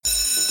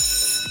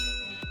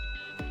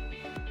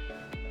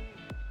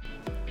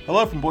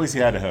Hello from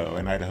Boise, Idaho,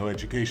 and Idaho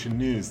Education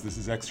News. This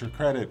is Extra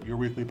Credit, your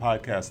weekly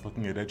podcast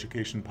looking at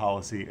education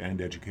policy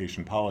and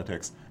education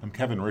politics. I'm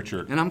Kevin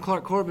Richert. And I'm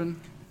Clark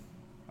Corbin.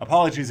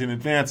 Apologies in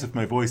advance if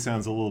my voice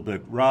sounds a little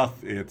bit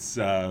rough. It's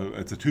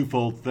a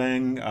twofold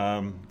thing.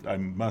 I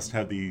must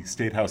have the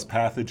State House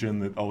pathogen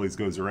that always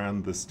goes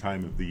around this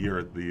time of the year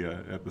at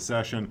the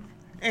session.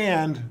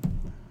 And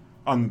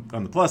on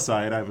the plus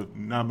side, I have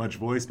not much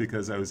voice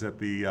because I was at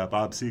the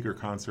Bob Seger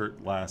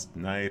concert last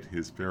night,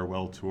 his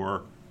farewell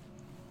tour.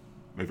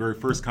 My very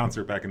first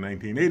concert back in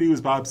 1980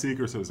 was Bob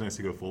Seger, so it was nice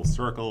to go full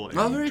circle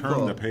and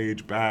turn the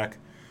page back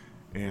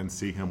and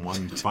see him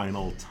one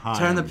final time.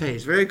 Turn the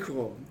page. Very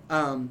cool.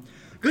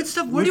 Good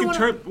stuff. We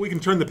can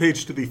turn the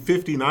page to the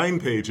 59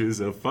 pages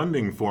of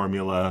funding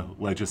formula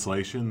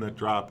legislation that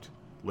dropped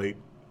late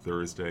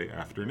Thursday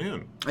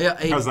afternoon.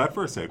 Yeah, how's that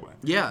for a segue?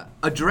 Yeah,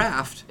 a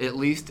draft, at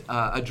least,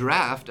 a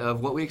draft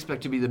of what we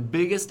expect to be the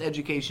biggest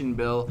education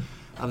bill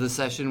of the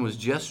session was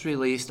just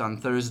released on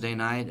Thursday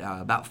night,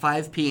 about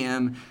 5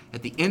 p.m.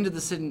 at the end of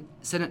the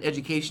Senate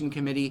Education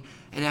Committee.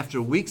 And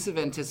after weeks of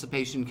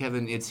anticipation,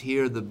 Kevin, it's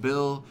here, the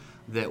bill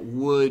that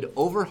would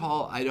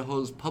overhaul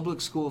Idaho's public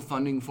school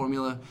funding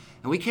formula.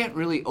 And we can't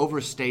really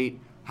overstate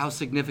how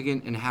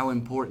significant and how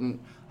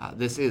important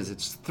this is.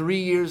 It's 3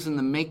 years in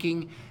the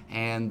making,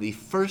 and the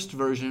first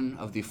version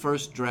of the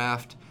first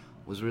draft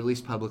was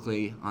released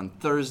publicly on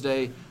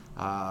Thursday.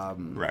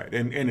 Right,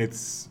 and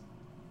it's,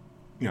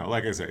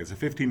 like I say, it's a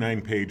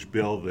 59-page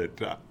bill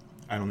that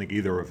I don't think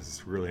either of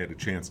us really had a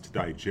chance to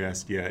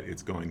digest yet.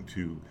 It's going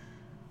to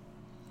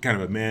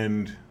kind of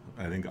amend,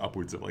 I think,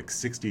 upwards of like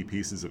 60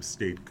 pieces of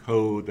state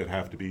code that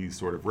have to be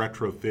sort of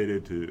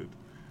retrofitted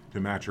to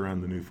match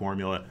around the new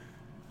formula.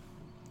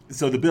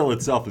 So the bill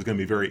itself is going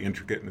to be very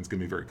intricate and it's going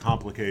to be very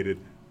complicated.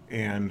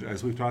 And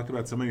as we've talked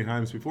about so many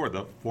times before,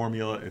 the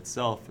formula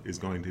itself is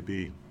going to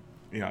be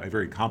a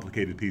very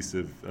complicated piece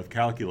of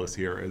calculus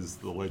here as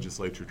the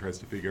legislature tries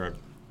to figure out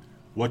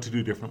what to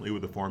do differently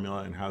with the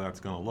formula and how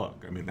that's going to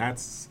look. I mean,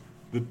 that's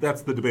the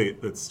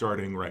debate that's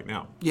starting right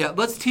now. Yeah,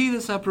 let's tee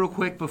this up real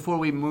quick before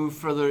we move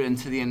further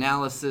into the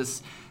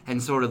analysis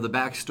and sort of the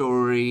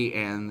backstory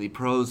and the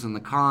pros and the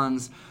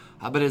cons.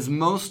 But as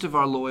most of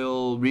our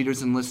loyal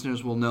readers and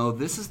listeners will know,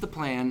 this is the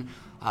plan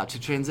to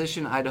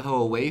transition Idaho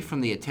away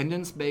from the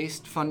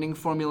attendance-based funding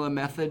formula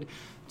method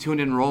to an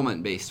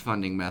enrollment-based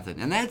funding method.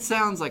 And that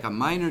sounds like a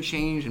minor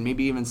change and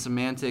maybe even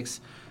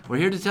semantics. We're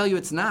here to tell you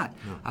it's not.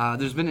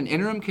 There's been an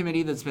interim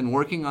committee that's been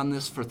working on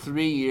this for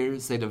 3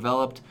 years. They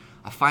developed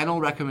a final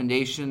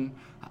recommendation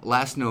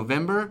last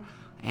November,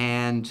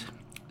 and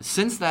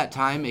since that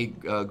time, a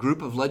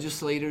group of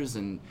legislators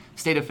and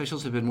state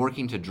officials have been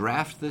working to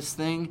draft this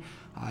thing.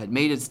 It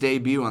made its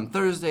debut on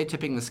Thursday,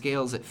 tipping the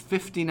scales at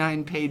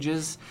 59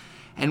 pages.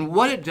 And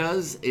what it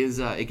does is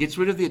it gets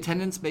rid of the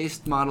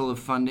attendance-based model of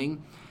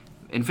funding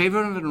in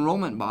favor of an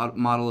enrollment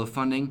model of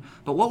funding.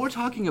 But what we're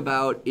talking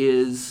about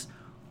is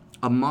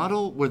a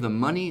model where the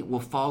money will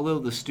follow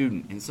the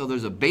student. And so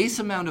there's a base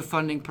amount of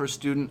funding per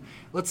student.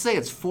 Let's say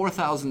it's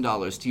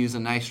 $4,000 to use a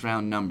nice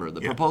round number.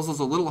 The proposal's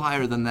a little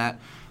higher than that,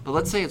 but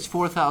let's say it's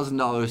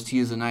 $4,000 to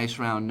use a nice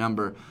round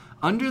number.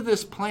 Under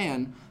this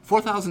plan,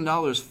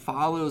 $4,000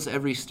 follows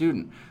every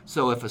student.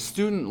 So if a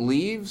student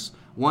leaves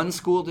one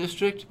school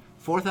district,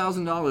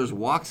 $4,000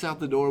 walks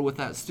out the door with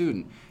that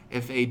student.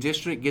 If a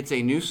district gets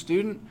a new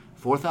student,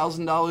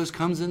 $4,000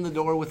 comes in the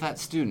door with that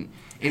student.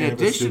 In and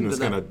addition if a student is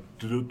kind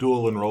of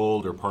dual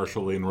enrolled or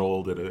partially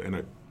enrolled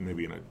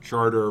maybe in a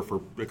charter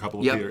for a couple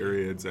of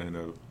periods and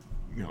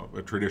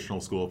a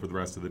traditional school for the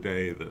rest of the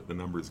day, the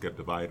numbers get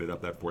divided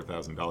up. That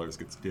 $4,000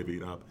 gets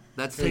divvied up.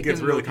 It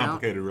gets really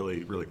complicated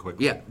really, really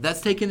quickly. Yeah,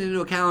 that's taken into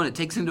account. It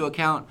takes into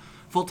account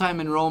full-time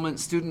enrollment,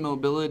 student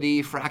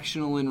mobility,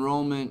 fractional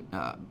enrollment,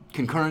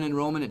 concurrent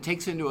enrollment. It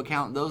takes into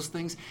account those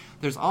things.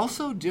 There's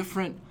also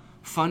different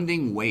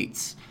funding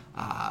weights,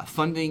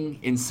 funding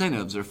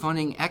incentives or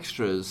funding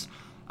extras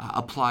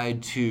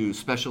applied to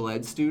special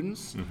ed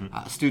students,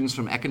 students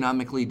from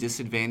economically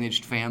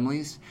disadvantaged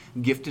families,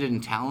 gifted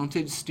and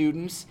talented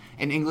students,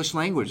 and English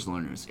language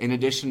learners. In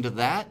addition to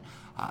that,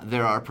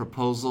 there are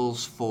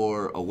proposals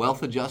for a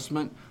wealth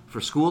adjustment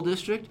for school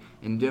district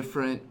and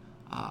different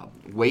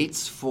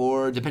weights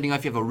for, depending on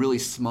if you have a really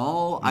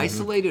small,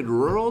 isolated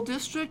rural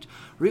district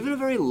or even a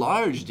very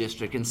large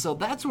district. And so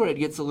that's where it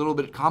gets a little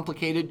bit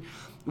complicated.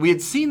 We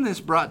had seen this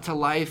brought to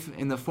life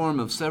in the form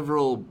of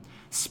several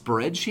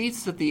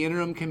spreadsheets that the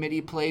interim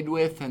committee played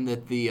with and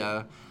that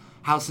the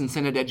House and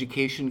Senate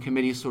Education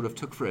Committee sort of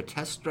took for a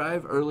test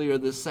drive earlier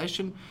this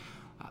session.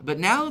 But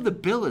now the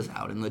bill is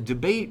out and the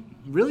debate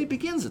really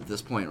begins at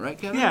this point, right,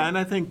 Kevin? Yeah, and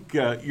I think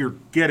you're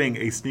getting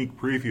a sneak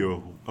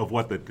preview of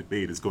what the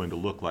debate is going to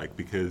look like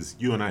because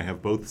you and I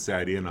have both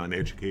sat in on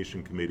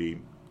Education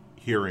Committee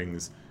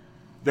hearings.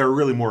 There are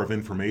really more of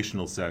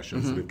informational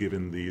sessions that have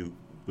given the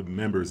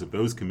members of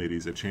those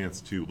committees a chance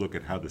to look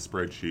at how the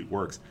spreadsheet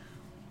works.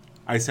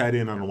 I sat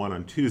in on one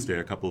on Tuesday,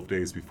 a couple of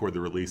days before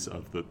the release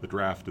of the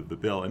draft of the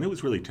bill, and it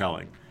was really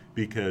telling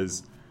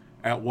because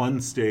at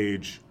one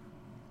stage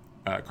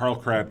Carl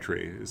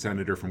Crabtree, a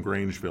senator from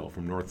Grangeville,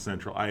 from north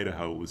central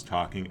Idaho, was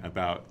talking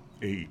about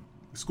a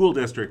school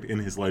district in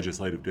his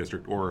legislative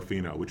district,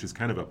 Orofino, which is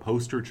kind of a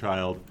poster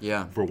child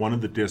for one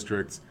of the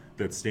districts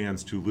that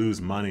stands to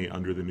lose money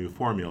under the new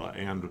formula.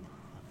 And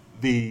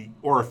the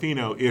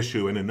Orofino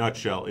issue, in a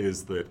nutshell,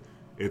 is that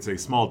it's a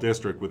small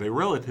district with a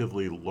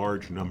relatively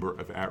large number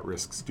of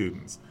at-risk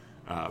students.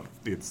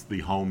 It's the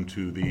home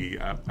to the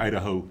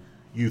Idaho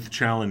Youth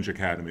Challenge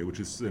Academy, which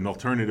is an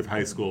alternative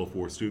high school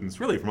for students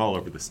really from all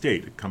over the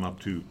state to come up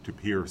to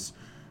Pierce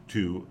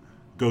to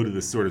go to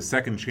this sort of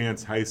second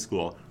chance high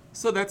school.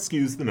 So that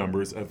skews the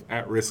numbers of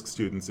at-risk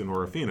students in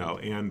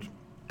Orofino. And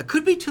it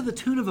could be to the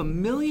tune of $1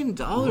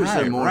 million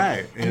or more.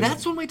 Right. And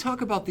that's when we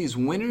talk about these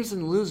winners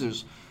and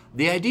losers.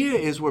 The idea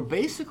is we're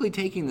basically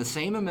taking the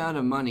same amount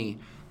of money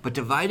but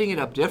dividing it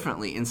up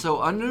differently. And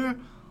so under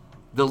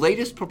the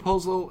latest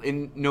proposal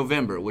in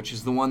November, which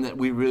is the one that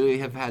we really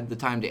have had the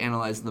time to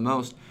analyze the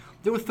most,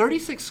 there were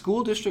 36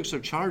 school districts or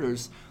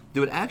charters that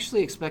would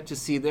actually expect to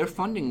see their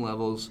funding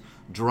levels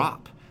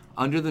drop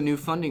under the new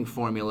funding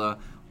formula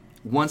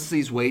once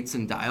these weights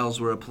and dials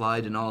were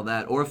applied and all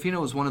that.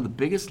 Orofino was one of the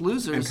biggest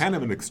losers. And kind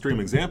of an extreme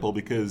example,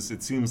 because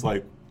it seems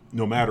like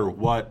no matter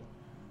what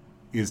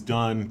is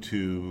done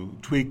to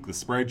tweak the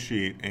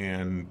spreadsheet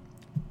and,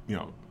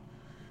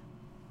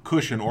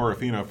 cushion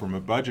Orofino from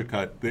a budget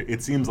cut,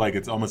 it seems like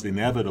it's almost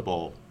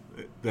inevitable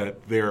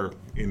that they're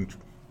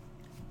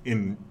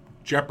in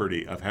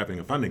jeopardy of having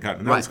a funding cut.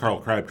 And that was Carl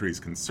Crabtree's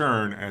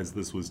concern as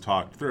this was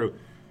talked through.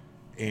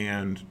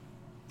 And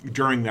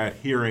during that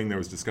hearing, there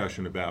was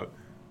discussion about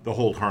the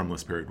hold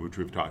harmless period, which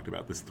we've talked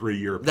about, this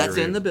 3-year period. That's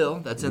in the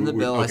bill.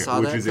 I saw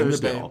that which is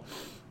Thursday. in the bill.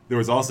 There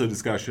was also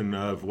discussion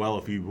of, well,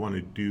 if you want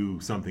to do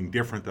something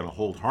different than a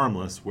hold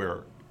harmless,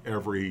 where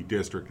every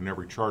district and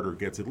every charter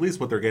gets at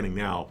least what they're getting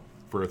now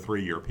for a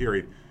 3-year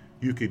period,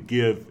 you could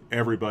give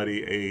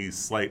everybody a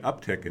slight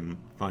uptick in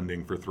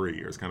funding for 3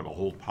 years. Kind of a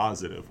hold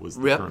positive was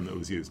the term that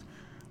was used.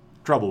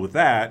 Trouble with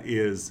that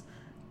is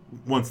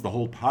once the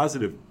hold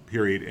positive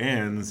period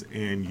ends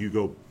and you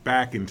go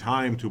back in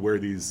time to where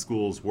these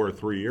schools were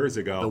 3 years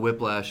ago, the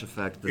whiplash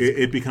effect.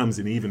 It becomes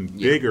an even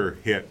bigger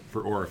hit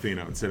for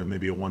Orofino. Instead of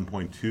maybe a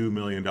 $1.2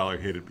 million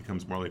hit, it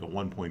becomes more like a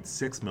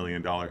 $1.6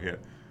 million hit.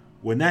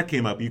 When that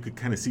came up, you could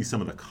kind of see some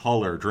of the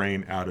color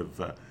drain out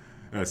of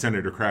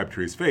Senator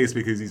Crabtree's face,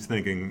 because he's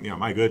thinking,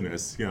 my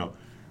goodness,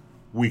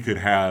 we could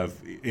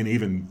have an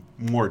even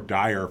more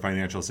dire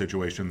financial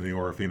situation in the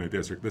Orofino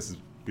district. This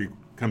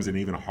becomes an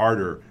even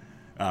harder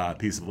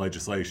piece of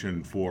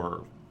legislation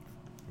for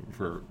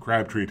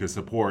Crabtree to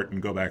support and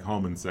go back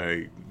home and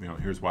say,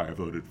 here's why I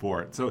voted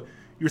for it. So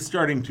you're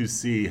starting to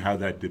see how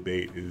that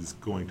debate is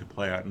going to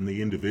play out in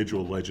the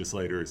individual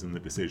legislators and the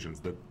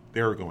decisions that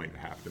they're going to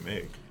have to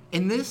make.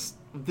 And this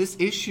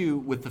issue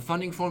with the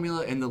funding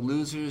formula and the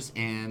losers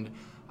and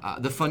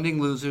the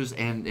funding losers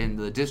and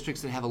the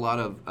districts that have a lot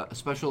of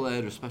special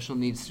ed or special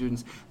needs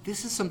students,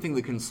 this is something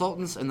the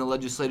consultants and the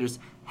legislators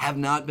have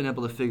not been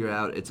able to figure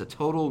out. It's a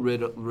total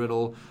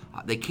riddle.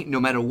 They can't, no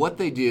matter what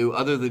they do,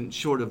 other than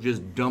short of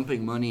just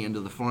dumping money into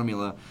the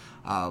formula,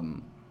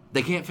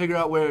 they can't figure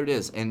out where it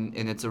is. And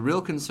it's a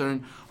real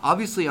concern.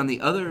 Obviously, on the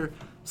other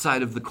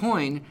side of the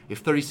coin, if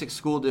 36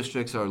 school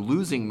districts are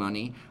losing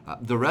money,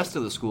 the rest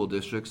of the school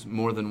districts,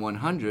 more than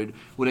 100,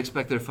 would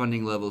expect their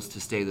funding levels to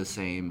stay the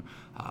same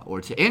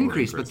or to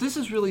increase. But this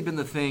has really been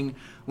the thing,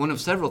 one of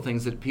several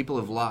things that people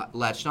have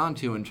latched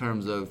onto in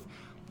terms of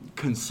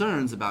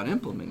concerns about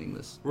implementing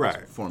this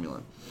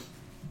formula.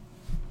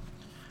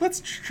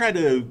 Let's try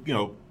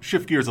to,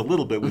 shift gears a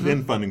little bit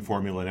within funding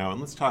formula now, and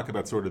let's talk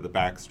about sort of the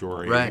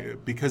backstory,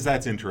 because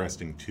that's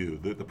interesting too.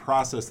 The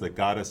process that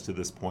got us to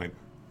this point.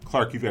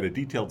 Clark, you've got a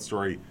detailed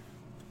story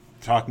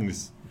talking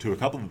to a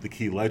couple of the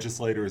key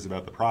legislators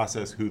about the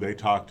process, who they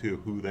talked to,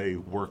 who they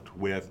worked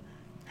with,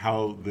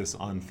 how this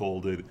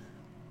unfolded,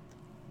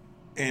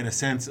 and a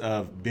sense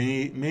of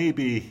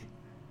maybe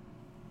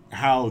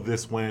how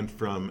this went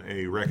from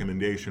a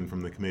recommendation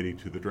from the committee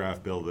to the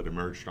draft bill that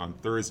emerged on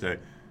Thursday.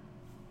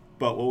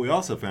 But what we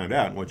also found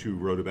out, and what you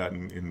wrote about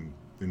in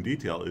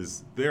detail,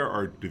 is there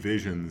are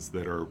divisions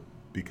that are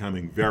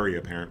becoming very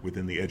apparent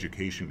within the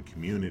education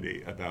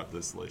community about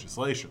this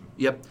legislation.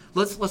 Yep.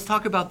 Let's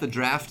talk about the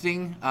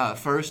drafting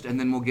first, and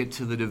then we'll get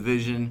to the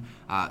division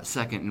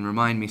second, and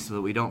remind me so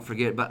that we don't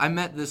forget. But I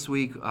met this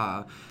week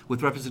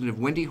with Representative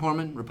Wendy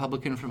Horman,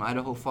 Republican from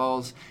Idaho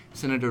Falls,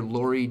 Senator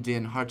Lori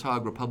Dinn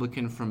Hartog,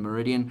 Republican from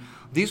Meridian.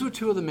 These were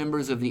two of the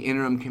members of the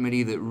interim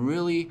committee that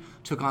really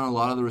took on a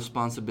lot of the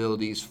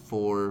responsibilities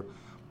for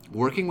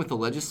working with the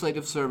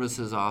Legislative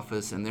Services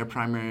Office and their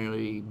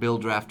primary bill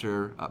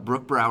drafter,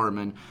 Brooke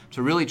Browerman,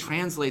 to really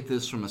translate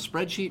this from a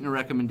spreadsheet and a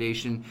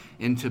recommendation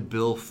into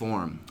bill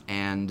form.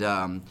 And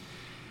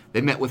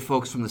they met with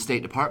folks from the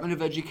State Department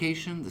of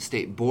Education, the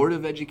State Board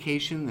of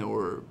Education. There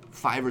were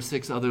 5 or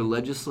 6 other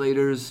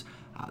legislators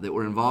that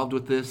were involved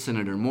with this.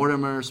 Senator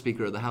Mortimer,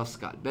 Speaker of the House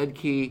Scott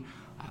Bedke,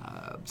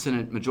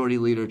 Senate Majority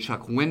Leader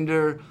Chuck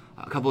Winder.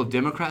 A couple of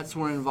Democrats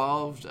were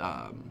involved.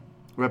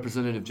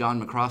 Representative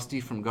John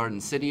McCrosty from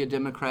Garden City, a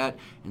Democrat,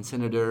 and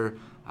Senator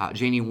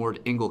Janie Ward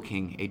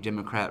Engelking, a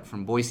Democrat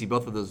from Boise.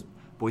 Both of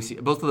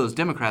those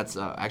Democrats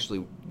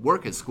actually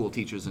work as school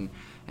teachers and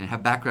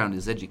have background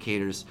as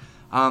educators.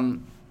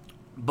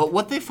 But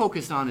what they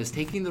focused on is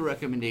taking the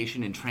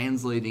recommendation and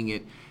translating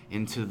it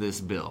into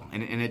this bill.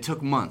 And it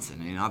took months.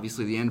 And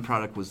obviously the end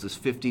product was this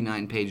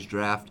 59-page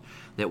draft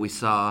that we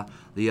saw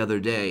the other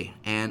day.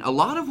 And a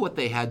lot of what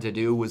they had to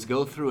do was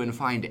go through and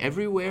find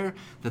everywhere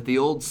that the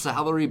old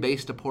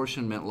salary-based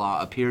apportionment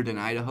law appeared in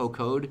Idaho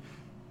code,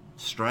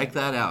 strike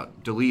that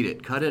out, delete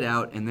it, cut it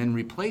out, and then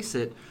replace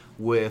it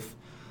with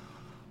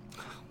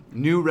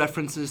new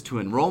references to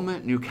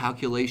enrollment, new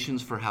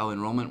calculations for how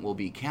enrollment will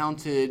be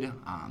counted,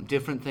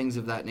 different things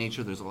of that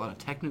nature. There's a lot of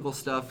technical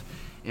stuff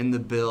in the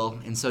bill.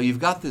 And so you've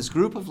got this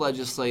group of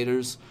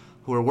legislators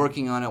who are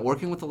working on it,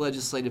 working with the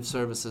Legislative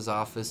Services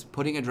Office,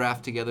 putting a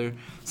draft together.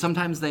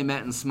 Sometimes they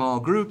met in small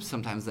groups,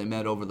 sometimes they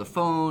met over the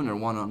phone or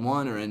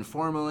one-on-one or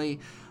informally.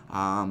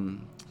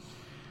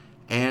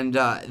 And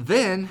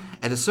then,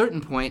 at a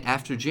certain point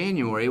after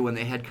January, when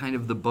they had kind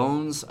of the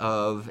bones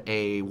of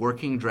a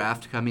working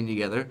draft coming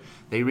together,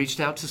 they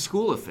reached out to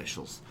school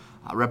officials.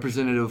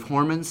 Representative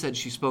Horman said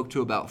she spoke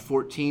to about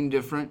 14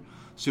 different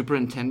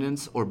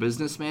superintendents or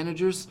business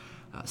managers.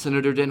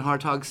 Senator Den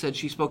Hartog said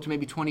she spoke to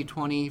maybe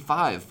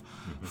 25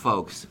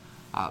 folks.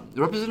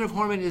 Representative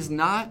Horman is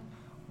not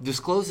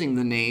disclosing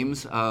the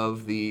names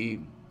of the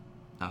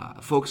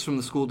folks from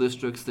the school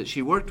districts that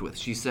she worked with.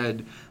 She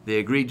said they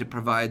agreed to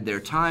provide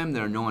their time.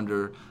 They're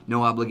under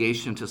no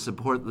obligation to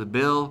support the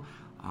bill,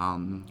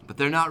 but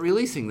they're not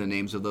releasing the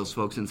names of those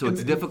folks, and so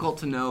it's difficult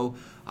to know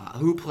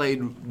who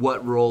played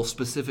what role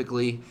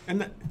specifically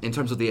in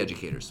terms of the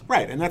educators.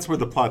 Right, and that's where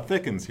the plot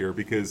thickens here,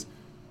 because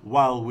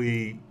while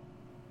we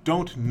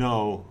don't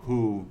know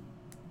who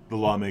the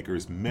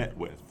lawmakers met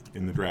with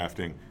in the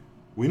drafting,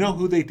 we know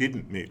who they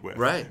didn't meet with.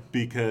 Right.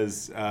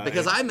 Because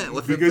I met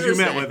with them. Because you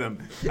met with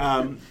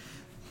them.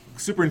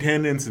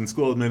 Superintendents and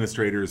school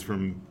administrators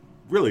from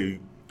really,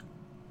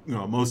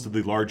 most of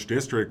the large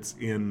districts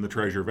in the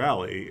Treasure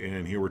Valley,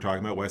 and here we're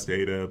talking about West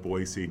Ada,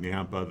 Boise,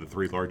 Nampa, the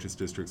three largest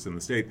districts in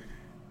the state.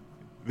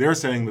 They're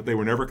saying that they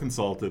were never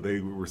consulted. They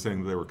were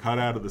saying that they were cut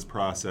out of this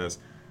process.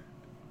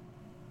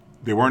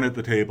 They weren't at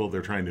the table.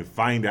 They're trying to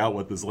find out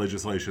what this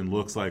legislation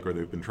looks like, or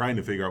they've been trying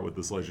to figure out what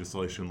this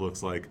legislation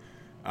looks like.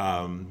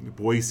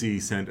 Boise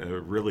sent a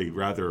really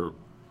rather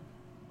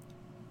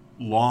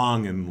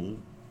long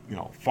and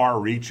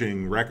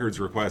far-reaching records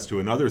request to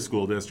another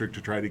school district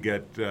to try to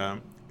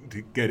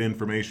get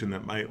information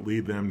that might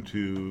lead them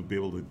to be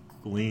able to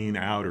glean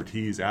out or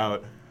tease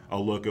out a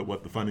look at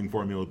what the funding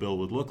formula bill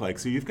would look like.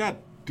 So you've got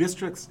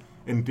districts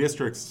and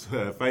districts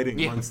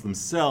fighting amongst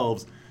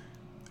themselves,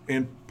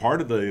 and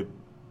part of the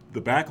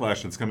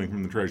backlash that's coming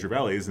from the Treasure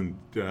Valley isn't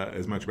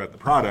as much about the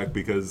product,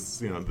 because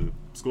the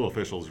school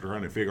officials are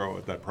trying to figure out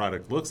what that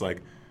product looks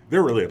like.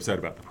 They're really upset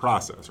about the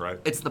process, right?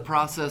 It's the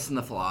process and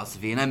the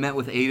philosophy. And I met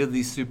with 8 of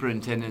these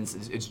superintendents.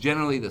 It's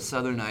generally the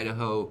Southern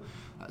Idaho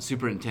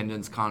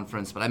Superintendents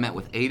Conference, but I met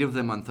with 8 of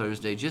them on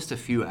Thursday, just a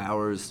few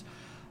hours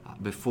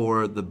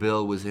before the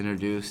bill was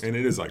introduced. And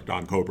it is like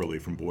Don Coberly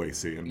from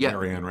Boise, and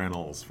Marianne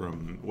Reynolds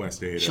from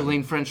West Ada.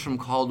 Shalene French from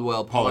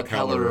Caldwell, Paula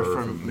Keller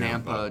from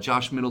Nampa,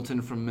 Josh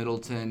Middleton from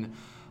Middleton,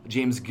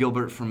 James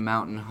Gilbert from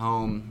Mountain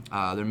Home.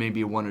 There may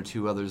be 1 or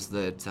 2 others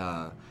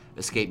that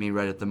escape me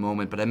right at the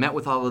moment, but I met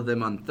with all of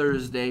them on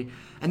Thursday,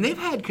 and they've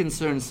had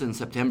concerns since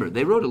September.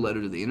 They wrote a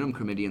letter to the interim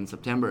committee in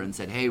September and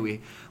said, hey,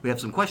 we have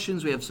some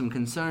questions, we have some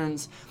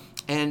concerns,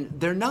 and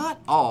they're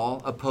not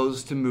all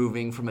opposed to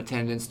moving from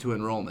attendance to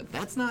enrollment.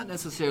 That's not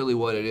necessarily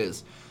what it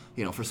is.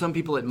 For some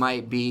people it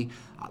might be,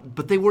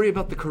 but they worry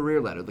about the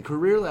career ladder. The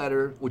career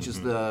ladder, which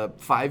is the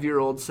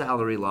 5-year-old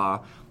salary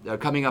law,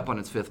 coming up on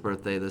its 5th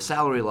birthday, the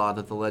salary law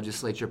that the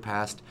legislature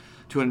passed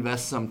to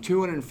invest some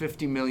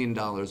 $250 million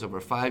over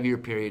a 5-year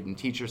period in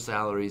teacher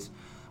salaries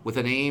with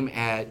an aim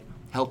at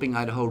helping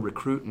Idaho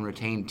recruit and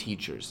retain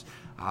teachers.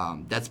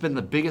 That's been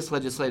the biggest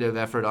legislative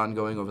effort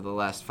ongoing over the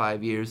last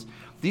 5 years.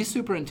 These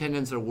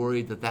superintendents are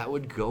worried that that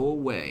would go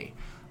away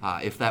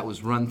if that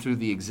was run through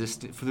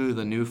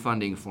the new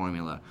funding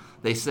formula.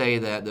 They say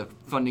that the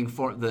funding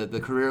the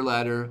career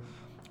ladder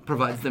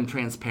provides them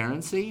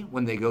transparency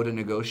when they go to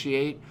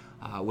negotiate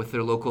with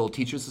their local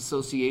teachers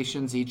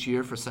associations each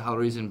year for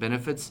salaries and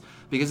benefits,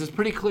 because it's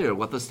pretty clear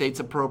what the state's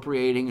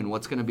appropriating and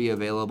what's going to be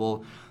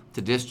available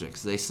to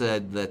districts. They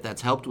said that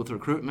that's helped with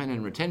recruitment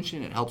and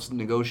retention. It helps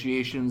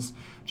negotiations,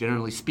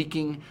 generally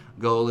speaking,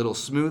 go a little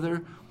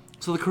smoother.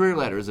 So the career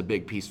ladder is a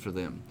big piece for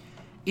them.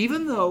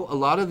 Even though a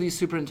lot of these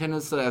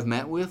superintendents that I've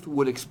met with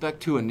would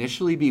expect to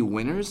initially be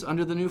winners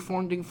under the new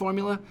funding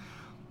formula,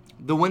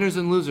 the winners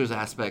and losers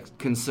aspect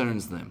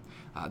concerns them.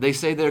 They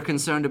say they're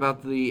concerned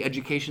about the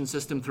education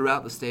system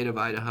throughout the state of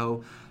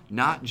Idaho,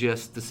 not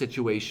just the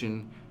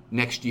situation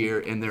next year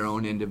in their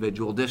own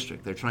individual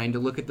district. They're trying to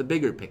look at the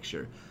bigger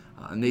picture.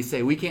 And they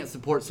say we can't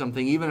support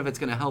something even if it's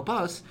going to help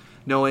us,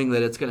 knowing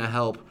that it's going to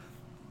help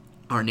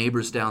our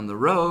neighbors down the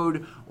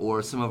road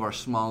or some of our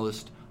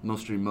smallest,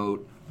 most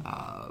remote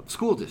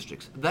school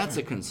districts. That's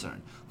a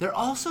concern. They're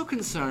also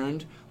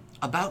concerned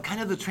about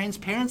kind of the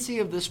transparency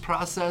of this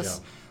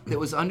process that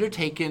was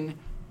undertaken,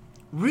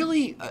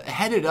 really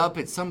headed up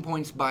at some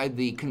points by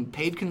the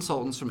paid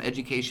consultants from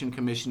Education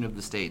Commission of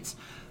the states.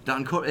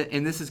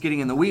 And this is getting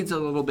in the weeds a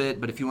little bit,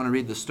 but if you want to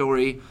read the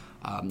story,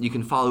 you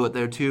can follow it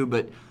there too.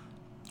 But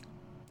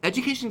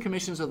Education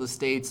Commissions of the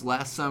states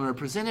last summer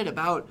presented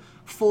about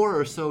 4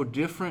 or so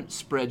different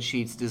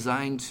spreadsheets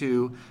designed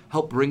to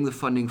help bring the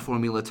funding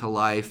formula to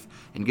life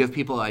and give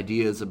people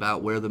ideas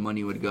about where the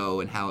money would go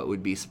and how it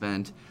would be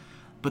spent.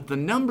 But the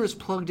numbers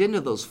plugged into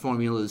those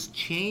formulas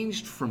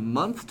changed from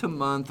month to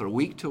month or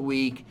week to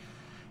week,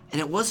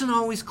 and it wasn't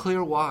always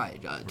clear why.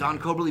 Don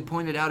Coberly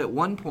pointed out at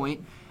one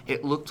point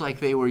it looked like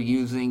they were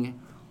using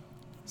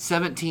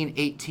 17,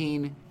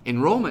 18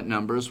 enrollment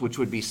numbers, which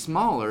would be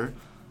smaller,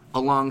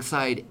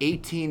 alongside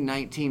 18,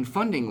 19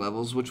 funding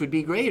levels, which would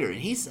be greater.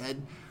 And he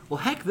said, well,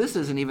 heck, this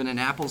isn't even an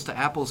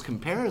apples-to-apples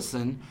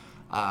comparison.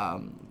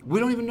 We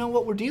don't even know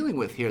what we're dealing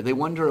with here. They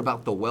wonder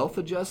about the wealth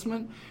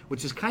adjustment,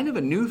 which is kind of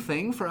a new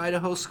thing for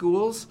Idaho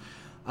schools.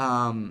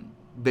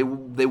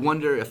 They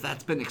wonder if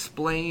that's been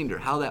explained or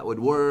how that would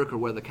work or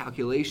where the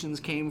calculations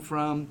came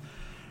from.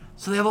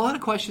 So they have a lot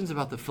of questions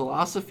about the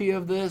philosophy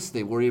of this.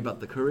 They worry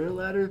about the career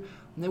ladder,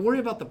 and they worry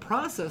about the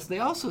process. They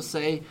also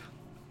say,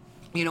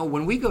 you know,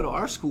 when we go to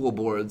our school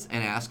boards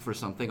and ask for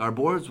something, our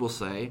boards will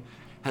say,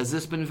 has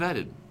this been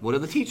vetted? What do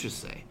the teachers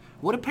say?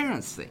 What do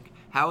parents think?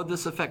 How would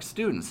this affect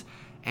students?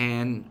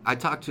 And I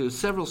talked to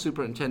several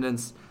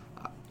superintendents,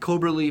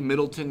 Coberly,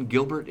 Middleton,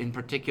 Gilbert in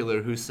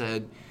particular, who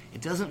said, it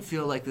doesn't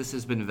feel like this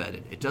has been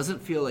vetted. It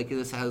doesn't feel like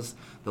this has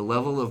the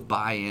level of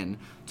buy-in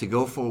to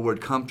go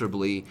forward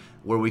comfortably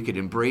where we could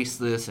embrace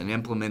this and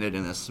implement it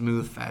in a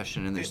smooth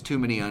fashion, and there's too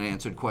many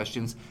unanswered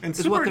questions,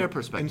 is what their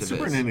perspective is. And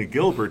Superintendent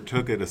Gilbert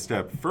took it a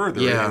step further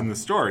in the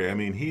story. I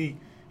mean,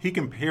 he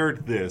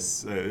compared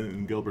this,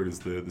 and Gilbert is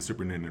the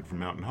superintendent from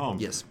Mountain Home,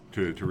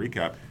 to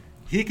recap,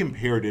 he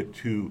compared it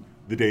to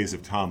the days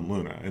of Tom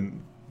Luna,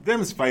 and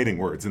them's fighting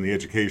words in the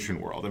education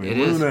world. I mean,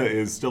 Luna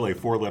is still a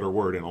 4-letter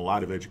word in a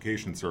lot of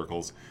education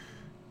circles.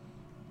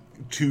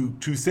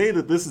 To say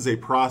that this is a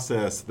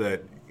process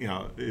that, you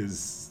know,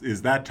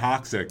 is that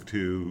toxic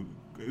to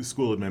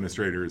school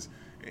administrators,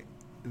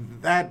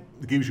 that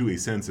gives you a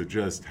sense of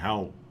just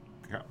how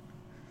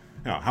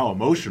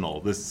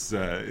emotional this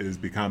is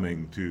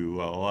becoming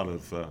to a lot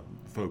of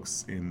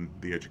folks in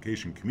the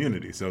education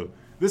community. So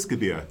this could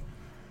be a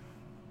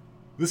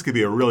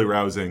really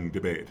rousing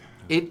debate.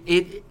 It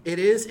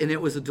is, and it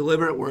was a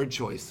deliberate word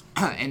choice.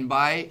 And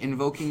by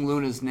invoking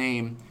Luna's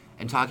name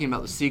and talking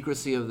about the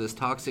secrecy of this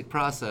toxic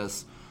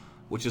process,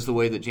 which is the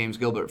way that James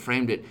Gilbert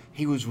framed it,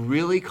 he was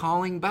really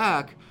calling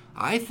back,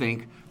 I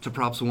think, to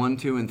Props 1,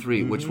 2, and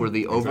 3, which were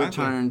the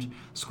overturned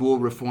school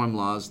reform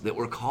laws that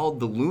were called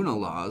the Luna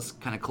laws,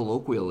 kind of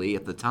colloquially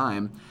at the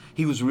time.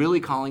 He was really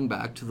calling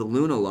back to the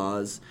Luna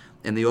laws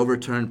and the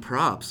overturned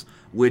props,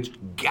 which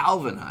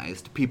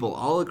galvanized people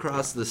all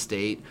across the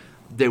state.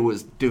 There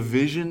was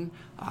division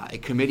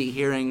at committee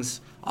hearings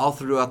all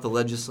throughout the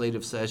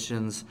legislative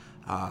sessions,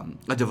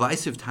 a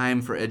divisive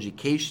time for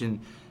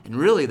education, and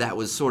really that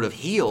was sort of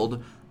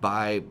healed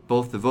by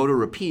both the voter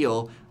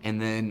repeal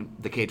and then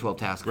the K-12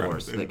 task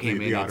force that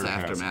came in its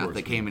aftermath,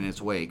 that came in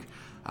its wake.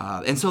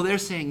 And so they're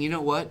saying, you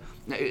know what?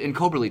 And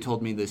Coberly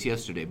told me this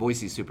yesterday,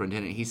 Boise's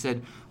superintendent. He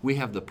said, we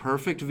have the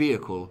perfect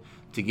vehicle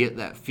to get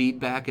that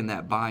feedback and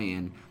that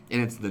buy-in,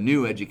 and it's the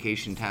new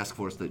education task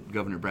force that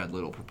Governor Brad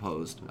Little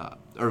proposed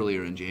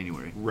earlier in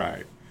January.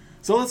 Right.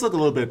 So let's look a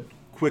little bit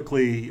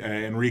quickly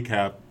and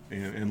recap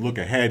and look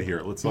ahead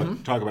here. Let's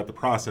talk about the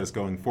process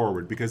going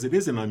forward, because it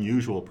is an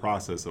unusual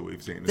process that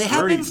we've seen. They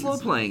have been slow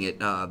playing it,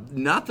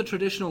 not the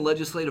traditional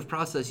legislative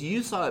process.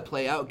 You saw it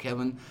play out,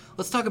 Kevin.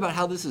 Let's talk about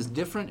how this is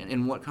different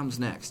and what comes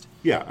next.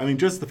 Yeah, I mean,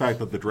 just the fact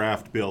that the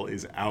draft bill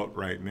is out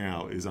right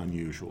now is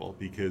unusual,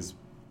 because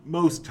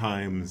most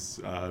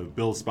times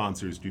bill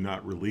sponsors do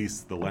not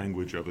release the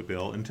language of a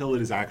bill until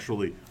it is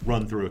actually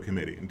run through a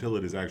committee, until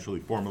it is actually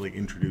formally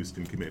introduced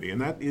in committee.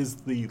 And that is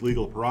the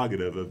legal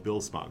prerogative of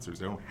bill sponsors.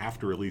 They don't have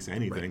to release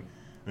anything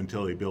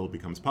until a bill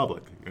becomes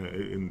public,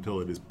 until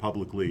it is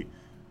publicly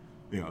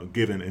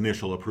given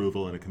initial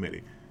approval in a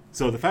committee.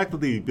 So the fact that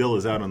the bill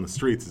is out on the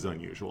streets is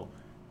unusual.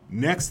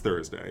 Next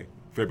Thursday,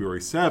 February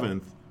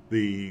 7th,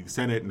 the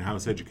Senate and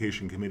House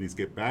Education Committees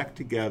get back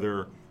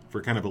together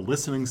for kind of a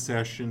listening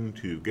session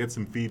to get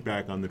some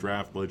feedback on the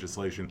draft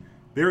legislation.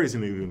 There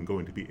isn't even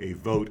going to be a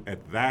vote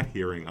at that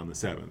hearing on the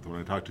 7th. When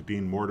I talked to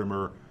Dean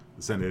Mortimer,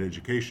 the Senate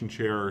Education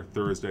Chair,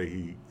 Thursday,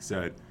 he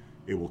said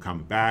it will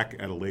come back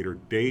at a later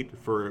date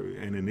for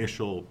an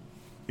initial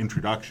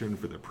introduction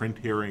for the print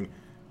hearing.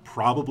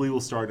 Probably will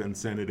start on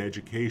Senate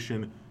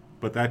Education,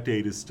 but that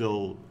date is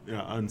still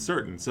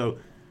uncertain. So,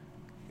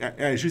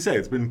 as you say,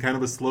 it's been kind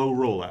of a slow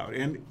rollout.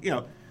 And,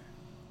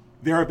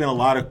 there have been a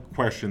lot of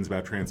questions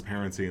about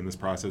transparency in this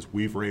process.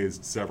 We've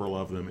raised several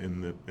of them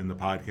in the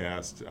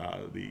podcast.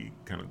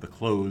 The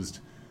closed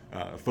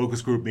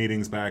focus group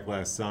meetings back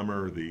last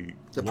summer. The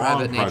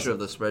private nature of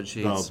the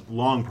spreadsheets. The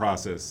long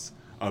process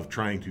of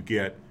trying to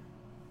get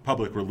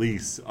public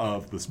release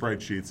of the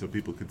spreadsheet so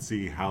people could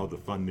see how the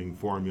funding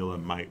formula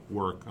might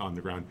work on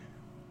the ground.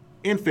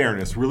 In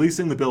fairness,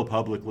 releasing the bill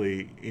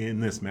publicly in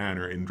this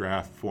manner, in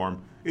draft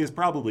form, is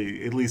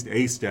probably at least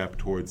a step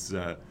towards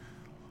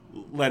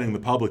letting the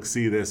public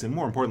see this, and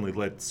more importantly,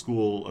 let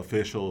school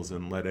officials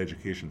and let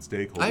education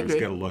stakeholders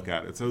get a look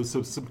at it. So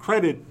some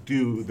credit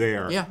due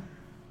there. Yeah.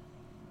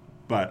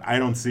 But I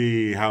don't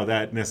see how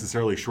that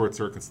necessarily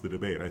short-circuits the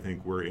debate. I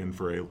think we're in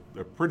for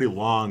a pretty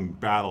long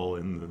battle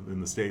in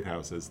the State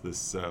House as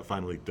this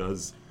finally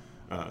does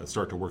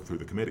start to work through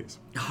the committees.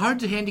 Hard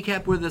to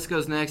handicap where this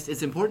goes next.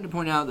 It's important to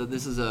point out that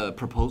this is a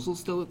proposal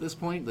still at this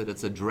point, that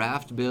it's a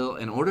draft bill.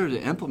 In order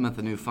to implement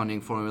the new funding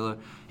formula,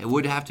 it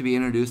would have to be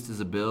introduced as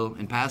a bill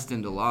and passed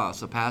into law.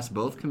 So pass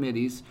both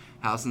committees,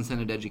 House and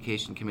Senate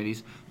Education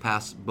Committees,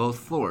 pass both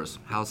floors,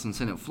 House and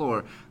Senate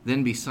floor,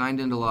 then be signed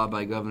into law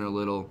by Governor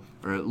Little,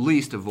 or at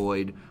least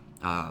avoid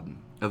a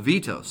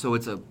veto. So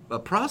it's a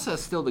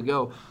process still to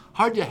go.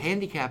 Hard to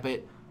handicap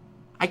it.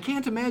 I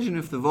can't imagine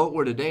if the vote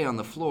were today on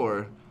the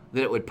floor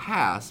that it would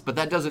pass, but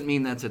that doesn't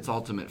mean that's its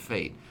ultimate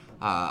fate.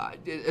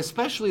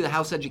 Especially the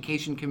House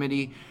Education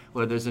Committee,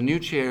 where there's a new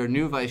chair,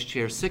 new vice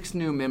chair, 6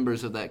 new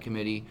members of that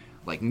committee,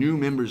 like new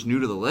members new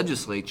to the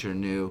legislature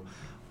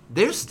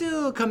they're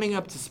still coming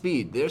up to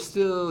speed. They're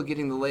still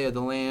getting the lay of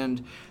the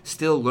land,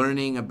 still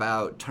learning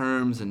about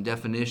terms and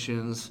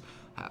definitions,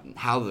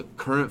 how the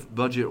current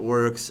budget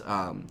works.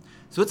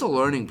 So it's a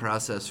learning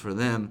process for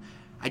them.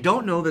 I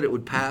don't know that it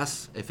would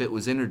pass if it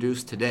was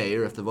introduced today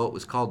or if the vote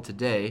was called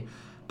today.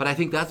 But I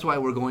think that's why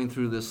we're going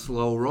through this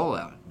slow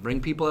rollout.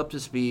 Bring people up to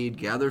speed,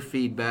 gather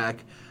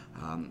feedback,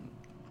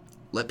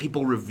 let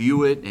people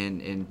review it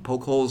and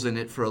poke holes in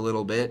it for a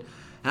little bit.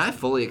 And I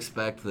fully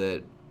expect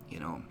that,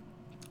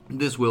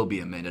 this will be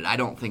amended. I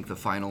don't think the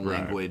final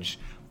language,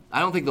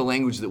 I don't think the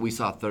language that we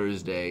saw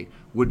Thursday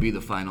would be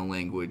the final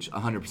language,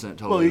 100%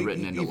 totally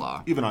written into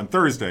law. Even on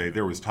Thursday,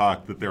 there was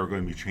talk that there were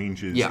going to be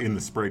changes in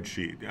the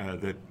spreadsheet,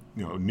 that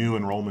new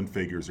enrollment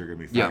figures are going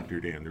to be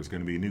factored in. There's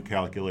going to be a new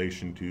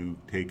calculation to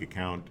take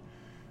account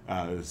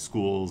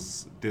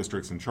schools,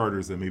 districts, and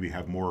charters that maybe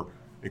have more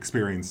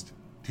experienced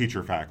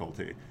teacher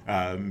faculty,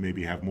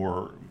 maybe have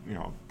more,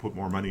 put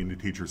more money into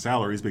teacher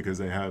salaries because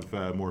they have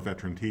more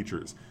veteran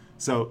teachers.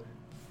 So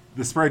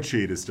the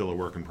spreadsheet is still a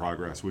work in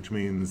progress, which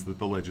means that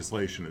the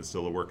legislation is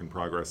still a work in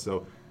progress.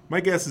 So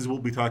my guess is we'll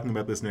be talking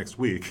about this next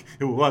week.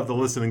 We'll have the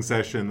listening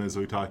session, as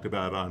we talked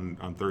about,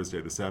 on Thursday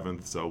the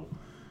 7th. So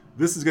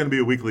this is going to be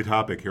a weekly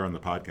topic here on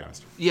the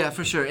podcast. Yeah,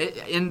 for sure.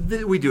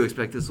 We do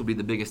expect this will be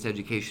the biggest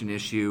education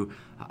issue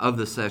of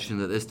the session,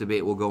 that this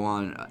debate will go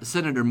on.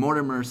 Senator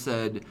Mortimer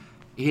said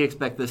he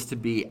expects this to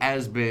be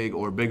as big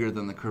or bigger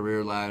than the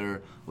career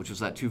ladder, which was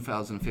that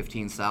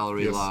 2015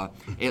 salary law.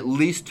 At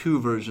least 2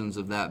 versions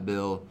of that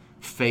bill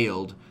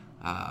failed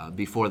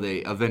before they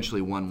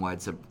eventually won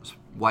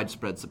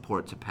widespread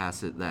support to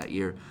pass it that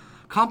year.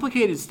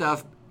 Complicated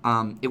stuff.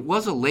 It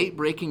was a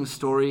late-breaking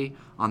story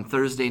on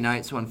Thursday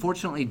night, so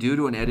unfortunately, due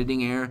to an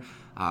editing error,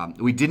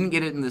 we didn't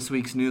get it in this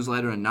week's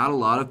newsletter, and not a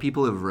lot of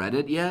people have read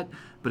it yet.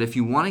 But if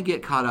you want to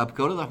get caught up,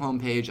 go to the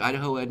homepage,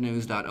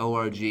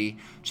 idahoednews.org,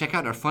 check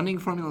out our funding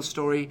formula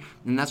story,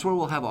 and that's where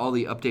we'll have all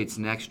the updates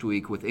next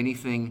week with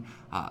anything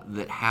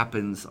that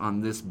happens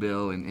on this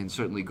bill and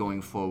certainly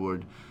going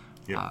forward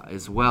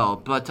as well.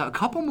 But a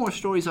couple more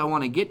stories I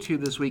want to get to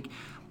this week.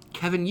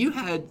 Kevin, you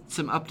had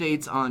some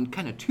updates on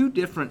kind of 2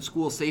 different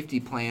school safety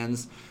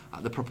plans,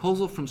 the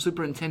proposal from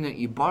Superintendent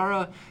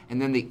Ibarra and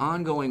then the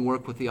ongoing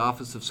work with the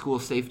Office of School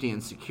Safety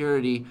and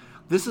Security.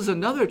 This is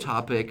another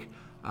topic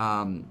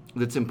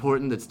that's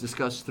important, that's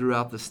discussed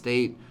throughout the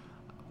state.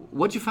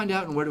 What'd you find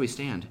out and where do we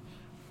stand?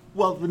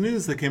 Well, the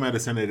news that came out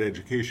of Senate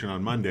Education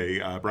on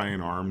Monday,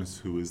 Brian Arms,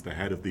 who is the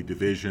head of the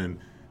division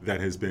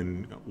that has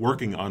been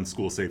working on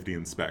school safety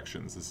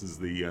inspections. This is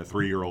the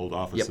 3-year-old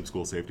Office of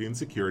School Safety and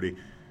Security.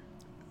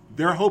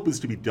 Their hope is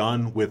to be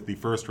done with the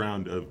first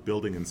round of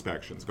building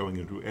inspections, going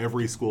into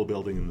every school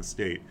building in the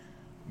state,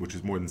 which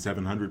is more than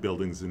 700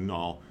 buildings in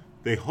all.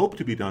 They hope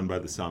to be done by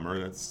the summer.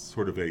 That's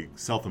sort of a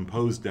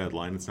self-imposed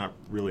deadline. It's not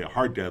really a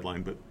hard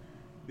deadline, but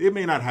it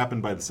may not happen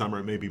by the summer.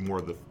 It may be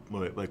more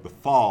like the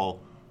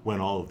fall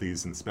when all of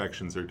these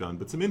inspections are done.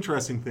 But some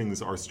interesting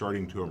things are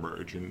starting to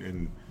emerge,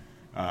 and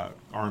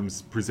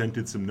Arms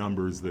presented some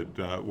numbers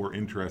that were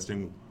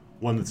interesting.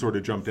 One that sort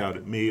of jumped out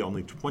at me,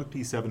 only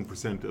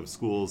 27% of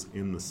schools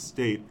in the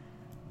state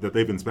that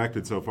they've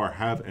inspected so far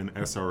have an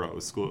SRO,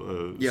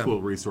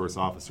 school resource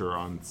officer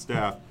on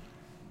staff.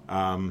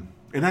 And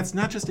that's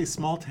not just a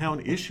small town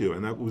issue,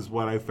 and that was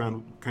what I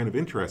found kind of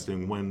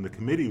interesting when the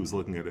committee was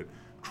looking at it.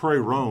 Troy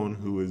Rohn,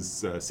 who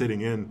is sitting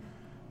in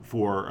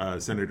for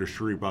Senator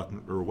Cherie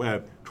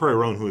Buckner-Webb, Troy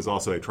Rohn, who is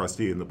also a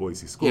trustee in the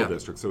Boise School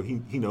District, so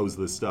he knows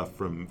this stuff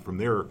from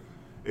their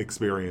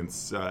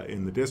experience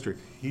in the district.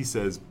 He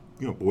says,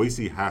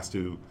 Boise has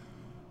to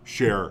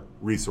share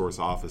resource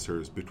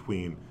officers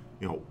between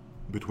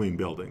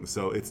buildings.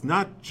 So it's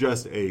not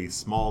just a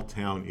small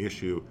town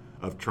issue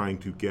of trying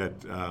to get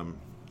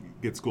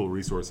school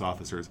resource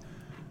officers.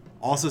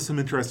 Also, some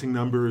interesting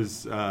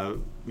numbers.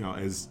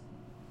 As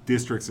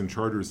districts and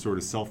charters sort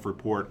of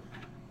self-report,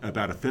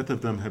 about a fifth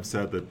of them have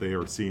said that they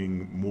are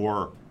seeing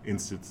more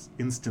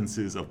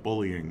instances of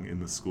bullying in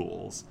the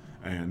schools.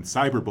 And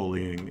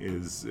cyberbullying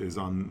is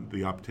on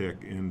the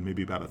uptick in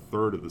maybe about a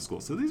third of the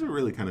schools. So these are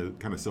really kind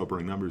of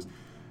sobering numbers.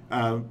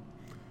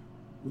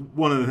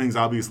 One of the things,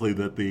 obviously,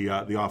 that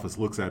the office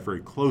looks at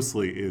very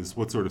closely is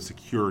what sort of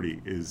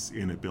security is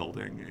in a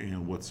building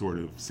and what sort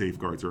of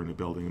safeguards are in a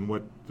building. And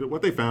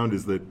what they found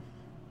is that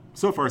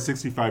so far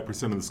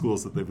 65% of the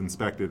schools that they've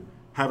inspected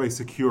have a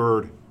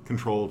secured,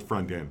 controlled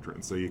front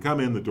entrance. So you come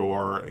in the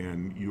door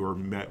and you are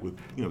met with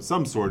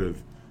some sort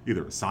of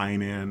either a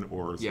sign-in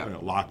or a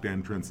locked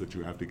entrance that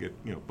you have to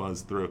get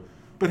buzzed through.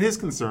 But his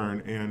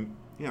concern, and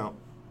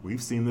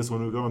we've seen this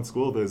when we go on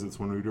school visits,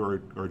 when we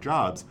do our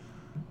jobs,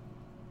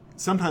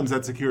 sometimes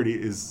that security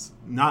is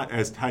not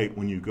as tight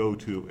when you go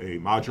to a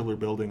modular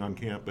building on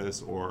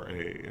campus or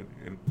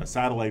a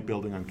satellite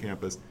building on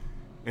campus.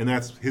 And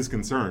that's his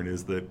concern,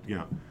 is that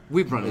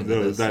we've run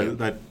into this,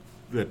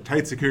 the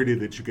tight security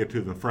that you get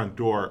to the front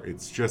door,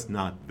 it's just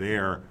not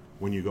there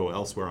when you go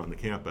elsewhere on the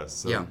campus.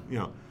 So,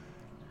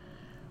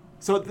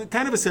 So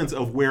kind of a sense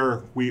of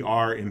where we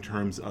are in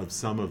terms of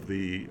some of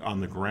the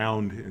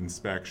on-the-ground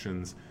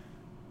inspections.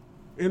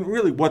 And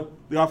really what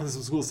the Office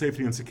of School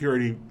Safety and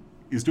Security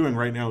is doing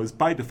right now is,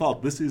 by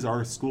default, this is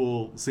our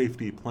school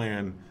safety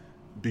plan,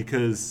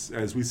 because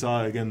as we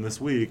saw again this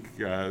week,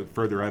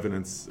 further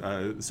evidence,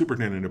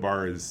 Superintendent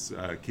Ibarra's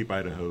Keep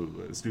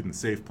Idaho Student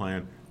Safe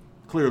Plan,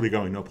 clearly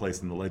going no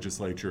place in the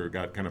legislature,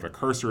 got kind of a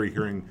cursory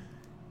hearing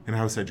in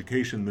House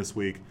Education this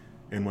week.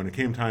 And when it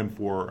came time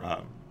for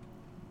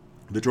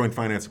the Joint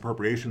Finance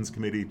Appropriations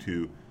Committee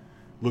to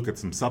look at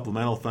some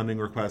supplemental funding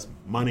requests,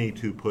 money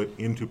to put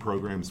into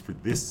programs for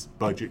this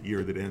budget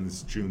year that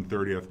ends June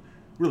 30th,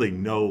 really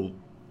no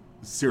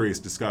serious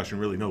discussion,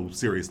 really no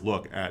serious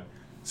look at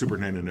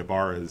Superintendent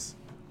Ibarra's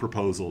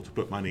proposal to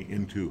put money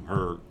into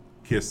her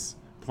KISS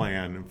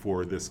plan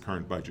for this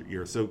current budget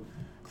year. So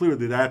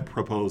clearly that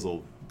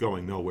proposal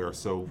going nowhere.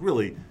 So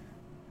really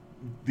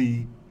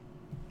the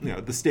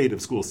state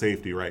of school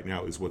safety right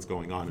now is what's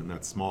going on in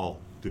that small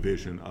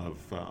division of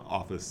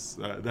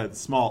that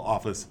small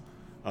office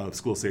of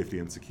school safety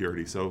and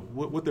security. So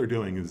what they're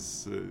doing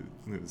is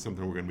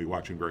something we're going to be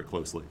watching very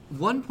closely.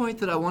 One point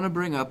that I want to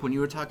bring up when you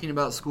were talking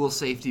about school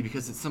safety,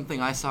 because it's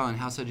something I saw in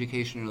House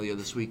Education earlier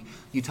this week,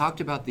 you talked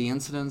about the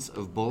incidents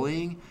of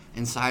bullying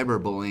and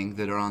cyberbullying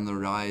that are on the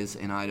rise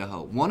in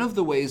Idaho. One of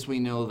the ways we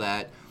know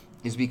that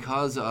is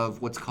because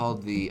of what's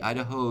called the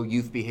Idaho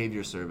Youth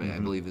Behavior Survey, I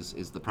believe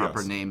is the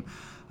proper name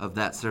of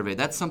that survey.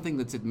 That's something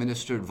that's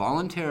administered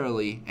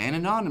voluntarily and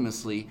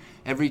anonymously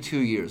every 2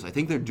 years. I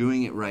think they're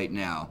doing it right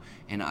now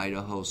in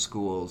Idaho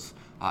schools.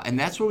 And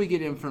that's where we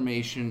get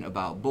information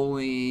about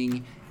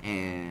bullying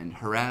and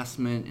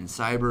harassment and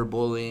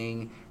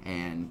cyberbullying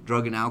and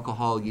drug and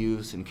alcohol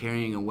use and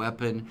carrying a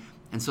weapon.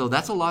 And so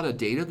that's a lot of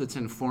data that's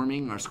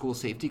informing our school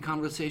safety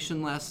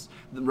conversation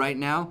right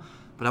now.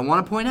 But I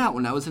want to point out,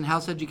 when I was in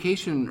House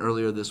Education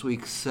earlier this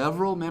week,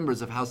 several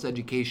members of House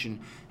Education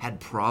had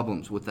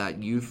problems with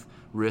that youth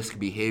risk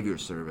behavior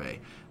survey.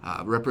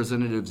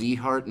 Representatives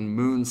Ehart and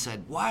Moon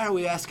said, why are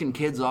we asking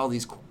kids all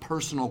these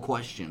personal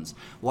questions?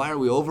 Why are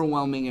we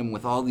overwhelming them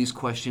with all these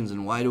questions,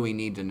 and why do we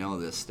need to know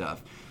this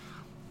stuff?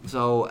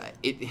 So,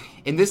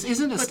 and this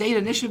isn't a state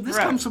initiative. This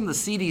comes from the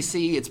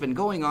CDC. It's been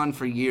going on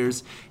for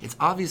years. It's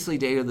obviously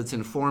data that's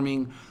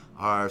informing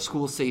our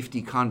school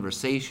safety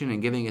conversation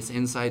and giving us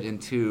insight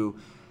into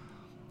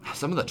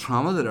some of the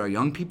trauma that our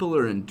young people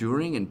are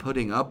enduring and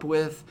putting up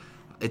with.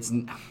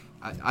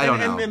 I don't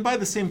know. And by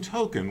the same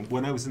token,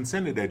 when I was in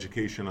Senate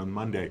Education on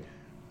Monday,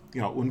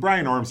 when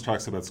Brian Arms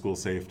talks about school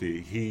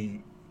safety,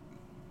 he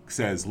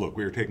says, look,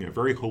 we are taking a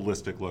very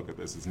holistic look at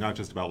this. It's not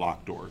just about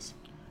locked doors.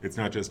 It's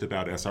not just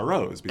about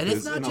SROs. And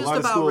it's not just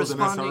about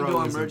responding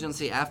to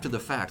emergency after the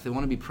fact. They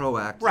want to be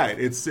proactive. Right.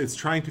 It's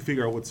trying to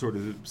figure out what sort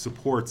of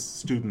supports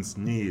students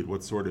need,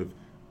 what sort of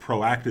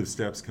proactive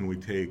steps can we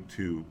take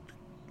to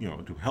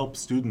help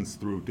students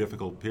through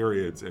difficult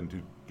periods, and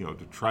to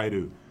try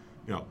to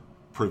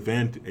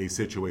prevent a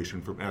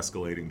situation from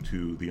escalating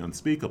to the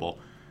unspeakable.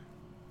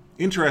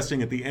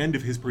 Interesting, at the end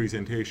of his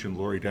presentation,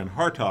 Lori Den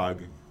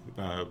Hartog,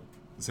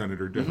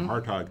 Senator Den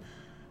Hartog,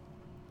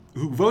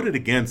 who voted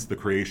against the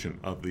creation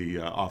of the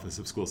Office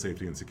of School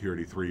Safety and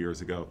Security 3 years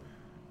ago,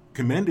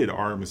 commended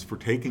Arms for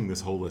taking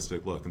this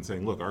holistic look and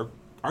saying, look,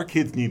 our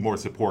kids need more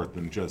support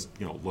than just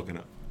looking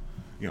at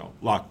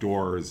locked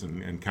doors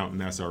and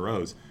counting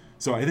SROs.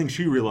 So I think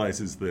she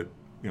realizes that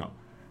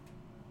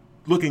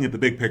looking at the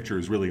big picture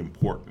is really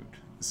important.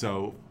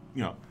 So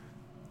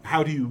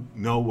how do you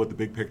know what the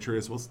big picture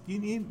is? Well, you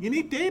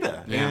need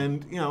data. Yeah.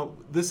 And,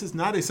 this is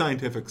not a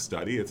scientific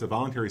study. It's a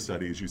voluntary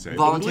study, as you say.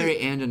 Voluntary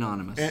and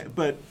anonymous.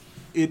 But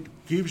it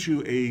gives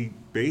you a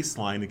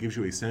baseline. It gives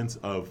you a sense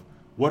of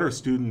what are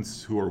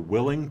students who are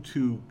willing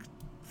to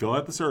fill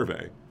out the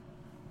survey,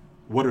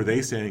 what are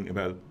they saying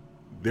about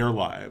their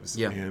lives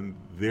and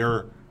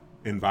their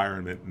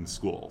environment in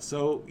school.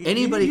 So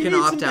anybody can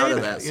opt out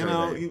of that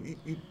survey.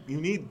 You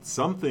need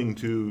something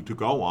to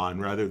go on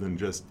rather than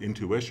just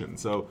intuition.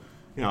 So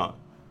you know,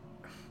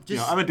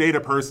 I'm a data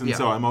person, Yeah.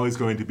 so I'm always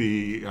going to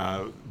be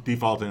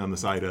defaulting on the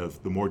side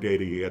of the more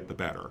data you get, the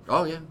better.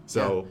 Oh, yeah.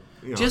 So,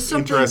 Just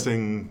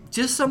interesting.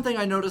 Just something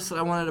I noticed that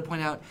I wanted to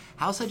point out.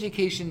 House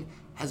Education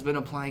has been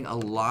applying a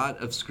lot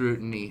of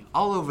scrutiny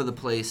all over the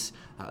place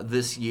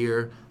this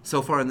year.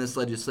 So far in this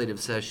legislative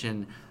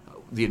session,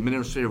 the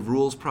administrative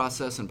rules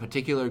process, in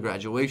particular,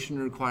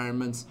 graduation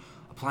requirements,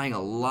 applying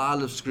a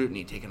lot of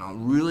scrutiny, taking a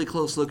really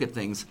close look at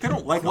things. They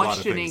don't like a lot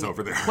of things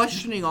over there.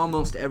 Questioning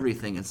almost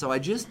everything. And so I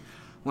just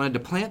wanted to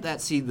plant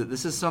that seed that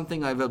this is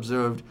something I've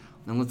observed,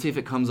 and let's see if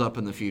it comes up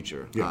in the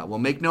future. Yeah. We'll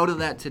make note of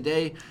that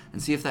today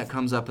and see if that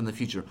comes up in the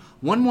future.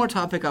 One more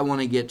topic I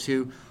want to get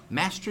to,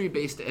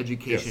 mastery-based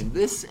education.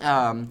 Yes. This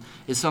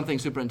is something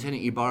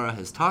Superintendent Ibarra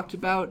has talked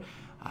about.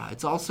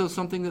 It's also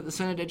something that the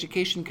Senate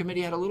Education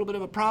Committee had a little bit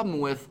of a problem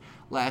with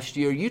last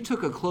year. You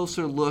took a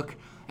closer look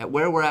at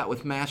where we're at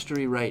with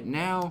mastery right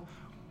now,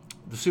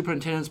 the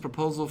superintendent's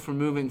proposal for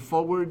moving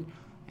forward,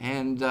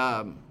 and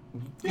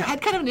you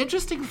had kind of an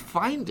interesting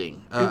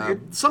finding,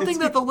 something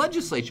that the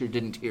legislature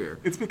didn't hear.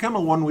 It's become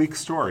a one-week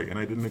story, and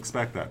I didn't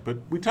expect that. But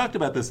we talked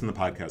about this in the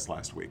podcast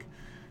last week,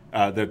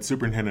 that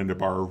Superintendent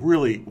Ibarra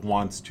really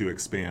wants to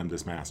expand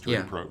this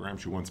mastery program.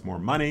 She wants more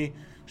money.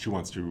 She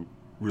wants to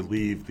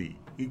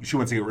she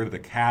wants to get rid of the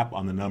cap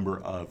on the number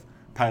of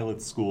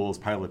pilot schools,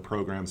 pilot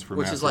programs for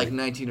Which mastery. is like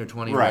 19 or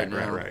 20 right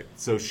now. Right.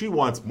 So she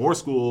wants more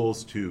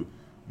schools to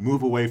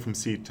move away from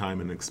seat time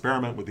and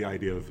experiment with the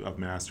idea of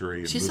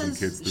mastery and moving kids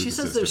through the system. She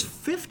says there's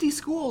 50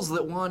 schools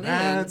that want in.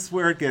 That's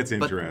where it gets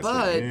interesting.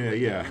 But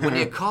yeah. when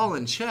you call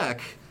and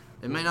check,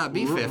 it may not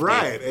be 50.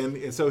 Right,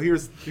 and so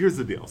here's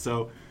the deal.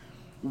 So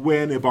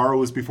when Ibarra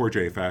was before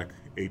JFAC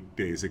 8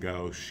 days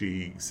ago,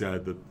 she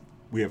said that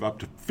we have up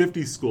to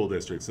 50 school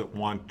districts that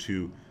want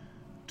to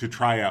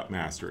try out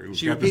mastery. We've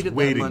She got this repeated that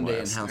waiting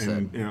Monday list, in House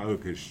and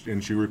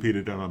and she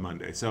repeated it on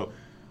Monday. So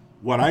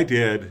what I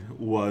did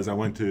was I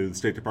went to the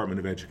State Department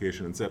of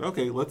Education and said,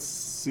 okay, let's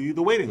see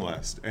the waiting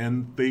list.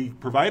 And they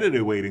provided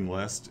a waiting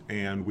list,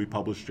 and we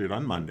published it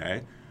on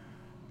Monday.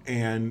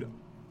 And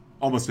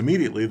almost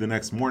immediately, the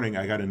next morning,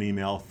 I got an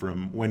email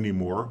from Wendy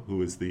Moore,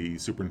 who is the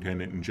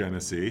superintendent in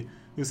Genesee,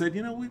 who said,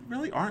 we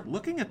really aren't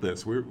looking at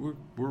this. We're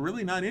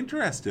really not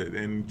interested.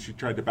 And she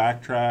tried to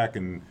backtrack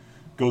and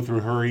go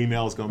through her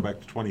emails going back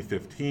to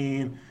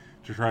 2015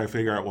 to try to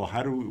figure out, well,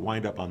 how do we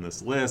wind up on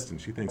this list? And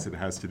she thinks it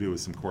has to do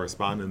with some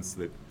correspondence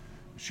that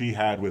she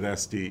had with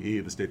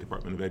SDE, the State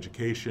Department of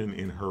Education,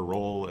 in her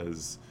role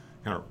as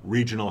kind of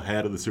regional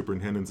head of the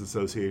Superintendents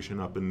Association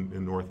up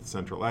in North and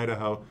Central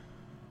Idaho,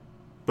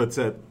 but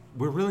said,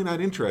 we're really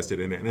not interested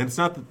in it. And it's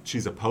not that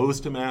she's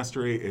opposed to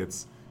mastery,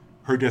 it's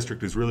her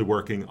district is really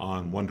working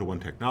on one-to-one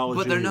technology.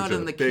 But they're not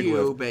in the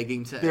queue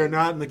begging to... They're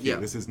not in the queue. Yeah.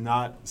 This is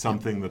not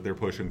something that they're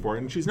pushing for.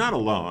 And she's not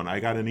alone. I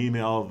got an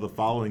email the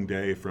following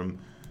day from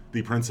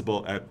the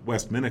principal at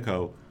West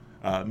Minico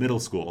Middle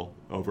School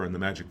over in the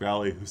Magic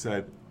Valley who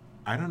said,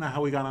 I don't know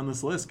how we got on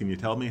this list. Can you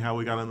tell me how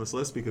we got on this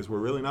list? Because we're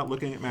really not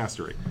looking at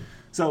mastery.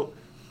 So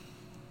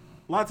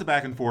lots of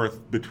back and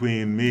forth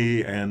between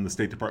me and the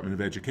State Department of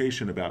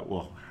Education about,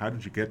 well, how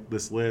did you get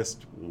this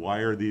list? Why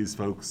are these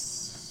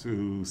folks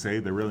who say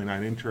they're really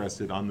not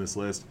interested on this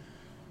list?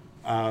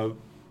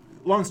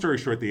 Long story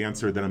short, the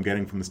answer that I'm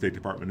getting from the State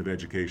Department of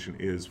Education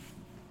is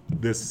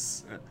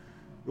this...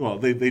 Well,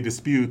 they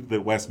dispute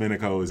that West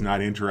Minico is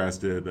not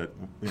interested. That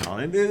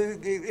and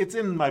it's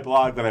in my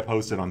blog that I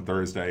posted on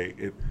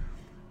Thursday.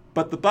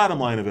 But the bottom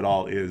line of it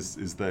all is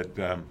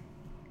that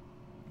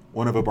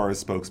one of Ibarra's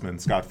spokesmen,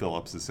 Scott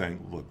Phillips, is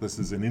saying, "Look, this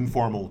is an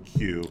informal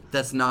queue."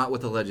 That's not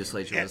what the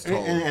legislature has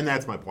told. And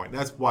that's my point.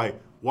 That's why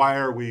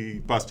are we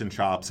busting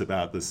chops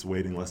about this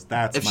waiting list?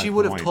 That's if my she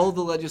would have point. told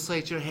the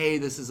legislature, hey,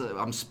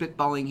 I'm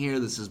spitballing here,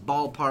 this is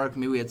ballpark,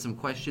 maybe we had some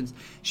questions.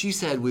 She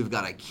said, we've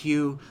got a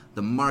queue,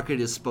 the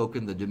market is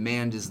spoken, the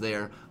demand is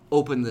there,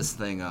 open this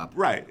thing up.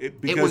 Right.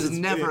 Because it was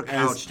never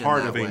couched as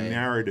part in that of a way.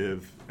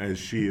 narrative, as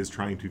she is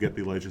trying to get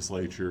the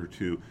legislature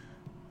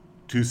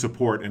to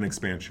support an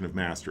expansion of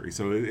mastery.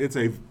 So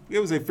it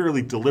was a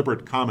fairly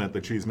deliberate comment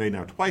that she's made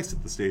now twice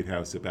at the State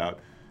House about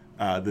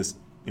this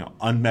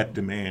unmet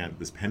demand,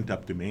 this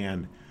pent-up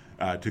demand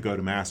to go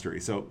to mastery.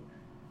 So,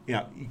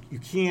 you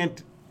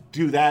can't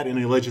do that in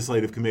a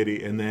legislative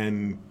committee and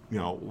then,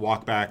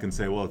 walk back and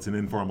say, well, it's an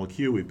informal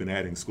queue. We've been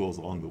adding schools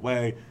along the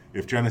way.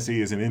 If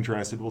Genesee isn't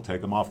interested, we'll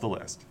take them off the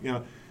list.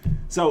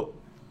 So,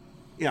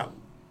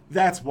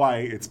 that's why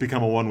it's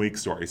become a one-week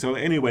story. So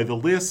anyway, the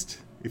list,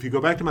 if you go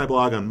back to my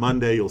blog on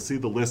Monday, you'll see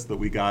the list that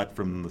we got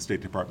from the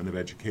State Department of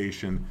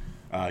Education.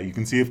 You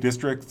can see if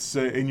districts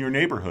in your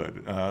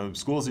neighborhood,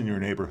 schools in your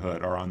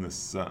neighborhood, are on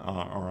this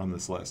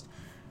list.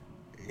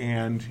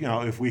 And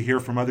if we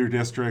hear from other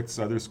districts,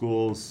 other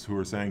schools who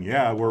are saying,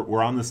 "Yeah,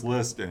 we're on this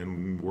list,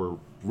 and we're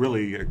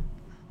really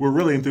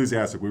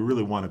enthusiastic. We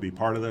really want to be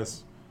part of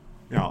this,"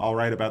 I'll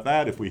write about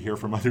that. If we hear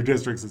from other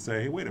districts that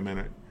say, "Hey, wait a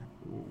minute,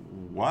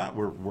 what?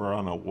 We're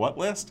on a what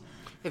list?"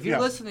 If you're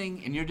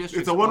listening and your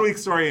district, it's a one-week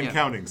story and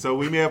counting. So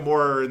we may have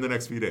more in the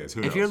next few days.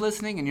 Who knows? If you're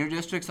listening and your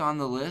district's on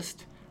the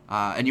list,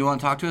 and you want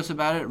to talk to us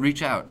about it,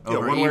 reach out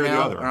over one way or the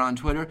email other. or on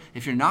Twitter.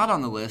 If you're not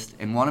on the list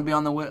and want to be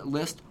on the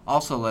list,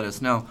 also let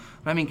us know.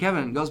 But I mean,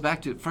 Kevin, it goes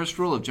back to the first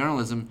rule of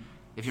journalism.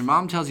 If your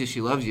mom tells you she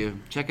loves you,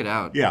 check it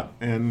out. Yeah,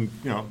 and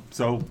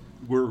so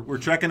we're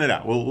checking it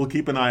out. We'll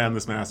keep an eye on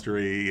this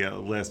mastery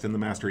list and the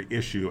mastery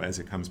issue as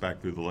it comes back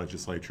through the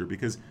legislature,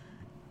 because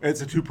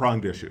it's a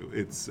two-pronged issue.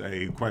 It's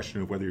a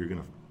question of whether you're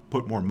going to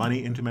put more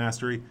money into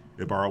mastery.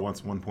 Ibarra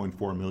wants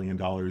 $1.4 million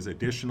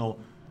additional.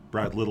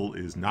 Brad Little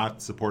is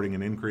not supporting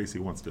an increase. He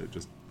wants to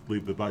just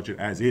leave the budget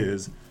as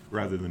is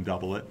rather than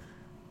double it.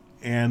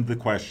 And the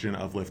question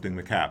of lifting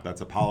the cap.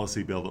 That's a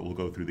policy bill that will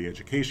go through the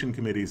education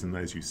committees, and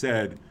as you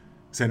said,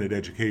 Senate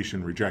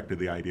Education rejected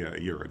the idea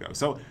a year ago.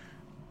 So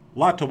a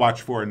lot to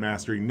watch for in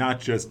mastery, not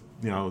just,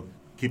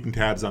 keeping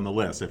tabs on the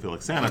list. I feel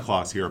like Santa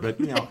Claus here, but,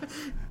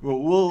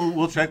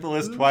 we'll check the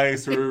list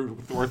twice or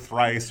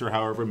thrice or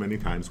however many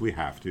times we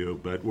have to.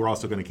 But we're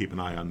also going to keep an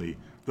eye on the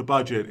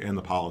budget and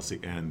the policy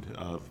end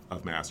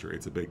of mastery.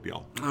 It's a big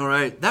deal. All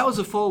right. That was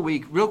a full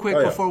week. Real quick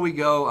before we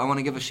go, I want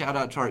to give a shout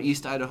out to our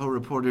East Idaho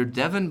reporter,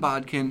 Devin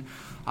Bodkin,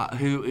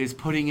 who is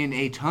putting in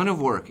a ton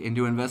of work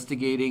into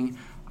investigating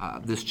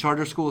this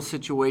charter school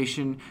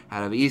situation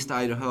out of East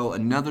Idaho.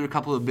 Another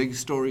couple of big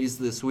stories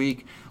this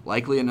week,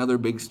 likely another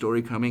big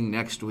story coming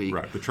next week.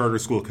 Right. The Charter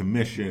School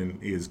Commission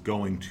is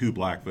going to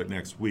Blackfoot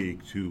next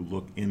week to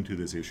look into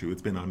this issue.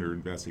 It's been under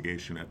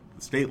investigation at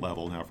the state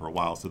level now for a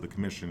while, so the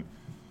commission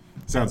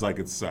sounds like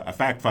it's a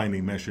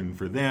fact-finding mission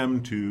for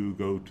them to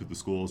go to the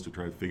schools to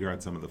try to figure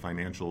out some of the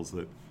financials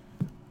that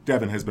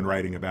Devin has been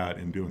writing about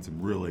and doing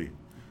some really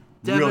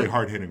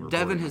hard-hitting reporting.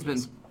 Devin has been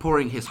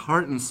pouring his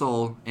heart and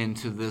soul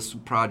into this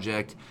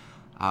project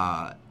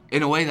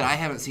in a way that I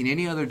haven't seen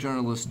any other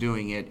journalist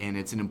doing it, and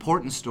it's an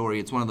important story.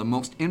 It's one of the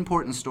most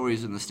important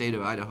stories in the state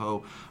of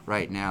Idaho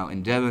right now,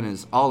 and Devin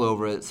is all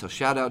over it, so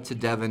shout out to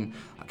Devin.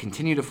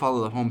 Continue to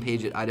follow the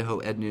homepage at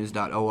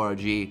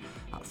idahoednews.org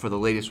for the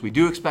latest. We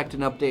do expect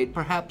an update,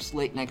 perhaps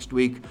late next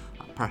week,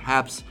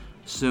 perhaps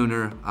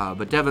sooner,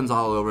 but Devin's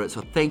all over it,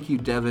 so thank you,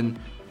 Devin.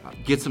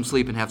 Get some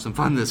sleep and have some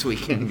fun this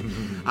weekend.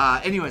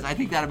 Anyways, I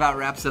think that about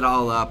wraps it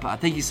all up.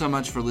 Thank you so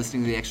much for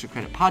listening to the Extra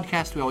Credit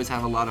Podcast. We always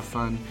have a lot of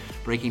fun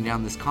breaking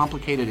down this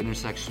complicated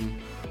intersection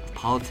of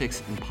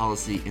politics and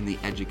policy in the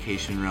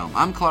education realm.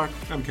 I'm Clark.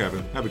 I'm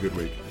Kevin. Have a good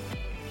week.